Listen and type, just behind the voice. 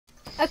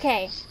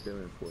Okay,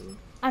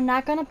 I'm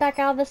not gonna back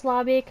out of this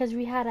lobby because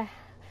we had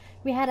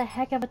a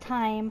heck of a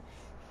time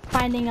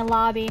finding a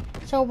lobby.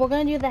 So we're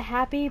gonna do the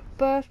happy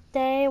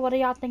birthday. What do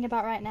y'all think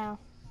about right now?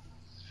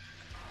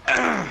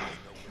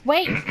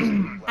 Wait,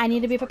 I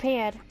need to be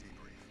prepared.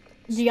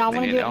 Do y'all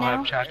want to do it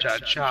now?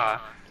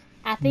 Cha-cha-cha.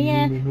 At the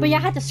end, but y'all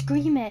have to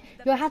scream it.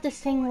 You'll have to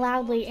sing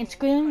loudly and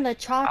scream the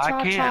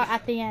cha-cha-cha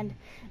at the end.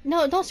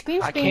 No, don't scream,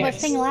 but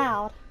sing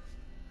loud.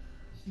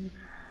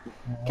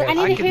 I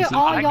need to hear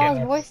all y'all's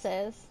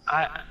voices.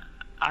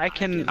 I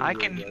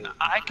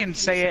can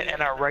say it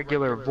in a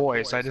regular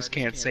voice. I just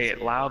can't say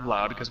it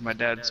loud because my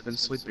dad's been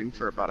sleeping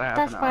for about half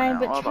That's an hour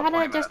fine,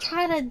 now. but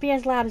try to be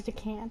as loud as you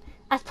can,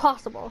 as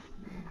possible.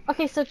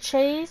 Okay, so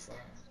Chase.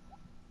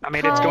 I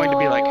mean, it's going to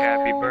be like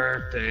happy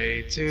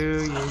birthday to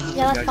you.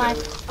 Yeah, that's fine.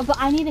 But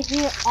I need to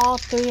hear all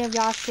three of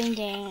y'all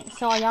singing.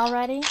 So are y'all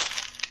ready?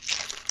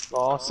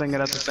 We'll all sing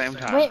it at the same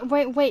time.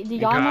 Wait. Do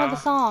y'all know the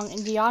song?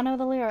 And do y'all know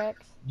the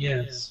lyrics?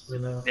 Yes, we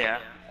know. Yeah,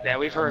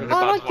 we've heard it Oh,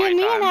 about don't give 20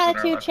 me an times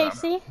attitude,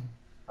 Chasey.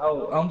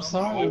 Oh, I'm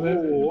sorry, baby.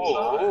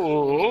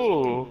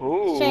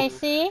 Ooh.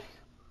 Chasey.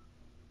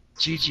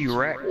 GG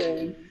wreck.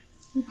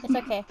 It's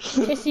okay.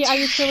 Chasey, are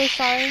you truly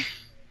sorry?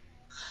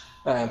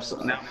 I'm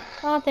sorry. No.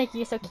 Oh, thank you.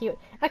 You're so cute.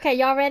 Okay,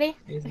 y'all ready?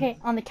 Okay,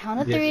 on the count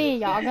of three,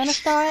 y'all gonna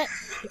start.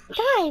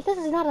 Guys, this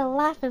is not a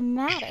laughing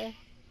matter.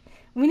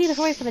 We need to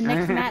hurry for the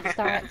next match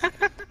starts.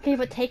 Okay,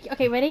 but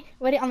okay, ready?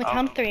 Ready on the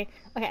count of three.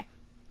 Okay.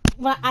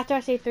 Well, after I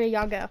say three,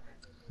 y'all go.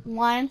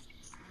 1,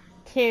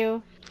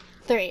 2,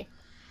 3.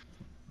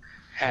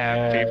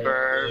 Happy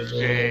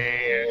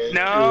birthday.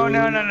 No.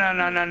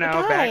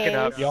 Guys. Back it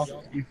up,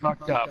 y'all. You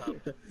fucked up.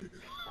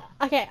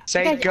 Okay.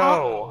 Say guys,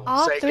 go.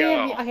 All Say three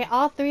go. of you. Okay,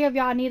 all three of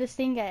y'all need to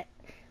sing it.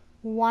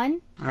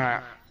 1,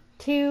 Alright.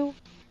 2,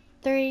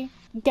 3,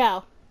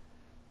 go.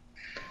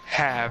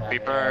 Happy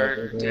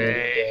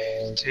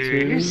birthday to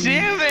you.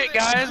 Damn it,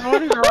 guys.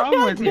 What is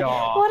wrong with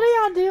y'all? What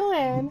are y'all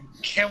doing?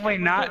 Can we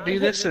not do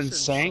this in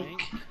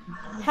sync?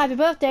 Happy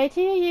birthday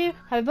to you.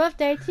 Happy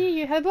birthday to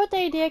you. Happy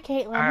birthday, dear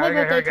Caitlin. Alright,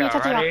 Happy birthday to you. here we go.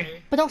 Touch Ready?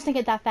 But don't sing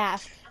it that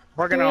fast.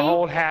 We're gonna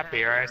hold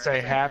happy, alright?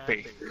 Say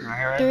happy.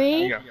 Alright,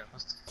 3,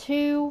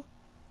 2,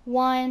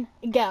 1,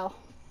 go.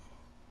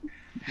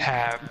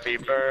 Happy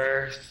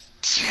birthday.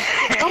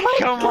 Oh my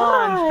Come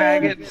God. on,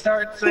 faggot.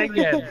 Start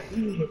singing.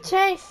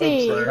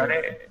 Chasey.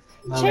 Ready?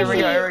 Chasey,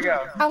 Here we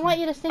go. I want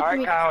you to sing for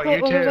me. Kyle, wait,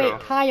 you wait, too. wait,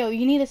 Kyle,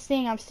 you need to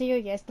sing. I'm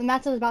serious. The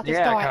match is about to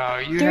start.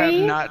 Kyle, you 3, have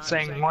not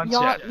sang once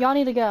yet. Y'all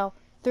need to go.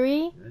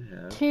 3,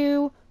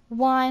 2,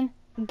 1,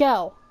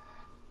 go.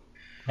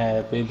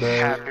 Happy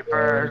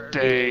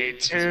birthday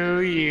to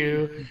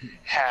you.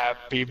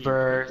 Happy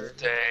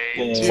birthday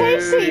to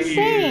Chasey,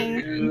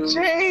 sing.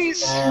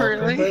 Chase,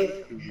 really?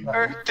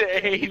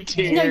 Birthday,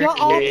 dear No, y'all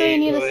all three Caitlin.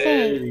 need to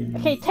sing.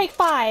 Okay, take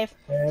 5.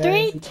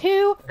 3,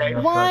 2,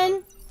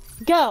 1,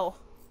 go.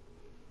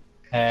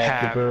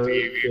 Happy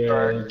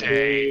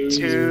birthday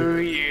to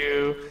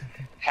you.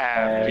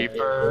 Happy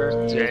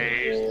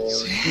birthday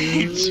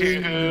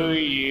to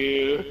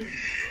you.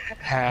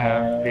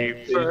 Happy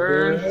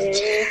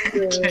birthday,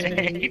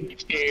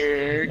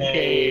 dear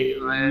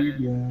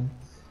Caitlin.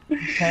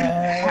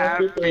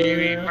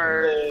 Happy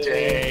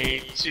birthday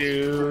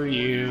to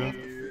you.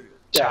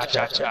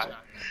 Cha-cha-cha.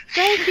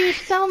 Thank you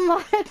so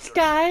much,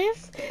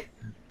 guys.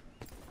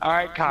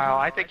 Alright, Kyle,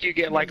 I think you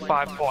get like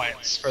 5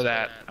 points for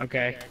that,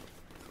 okay?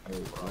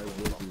 Makes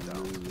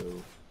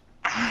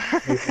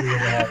me really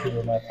happy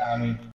with my timing.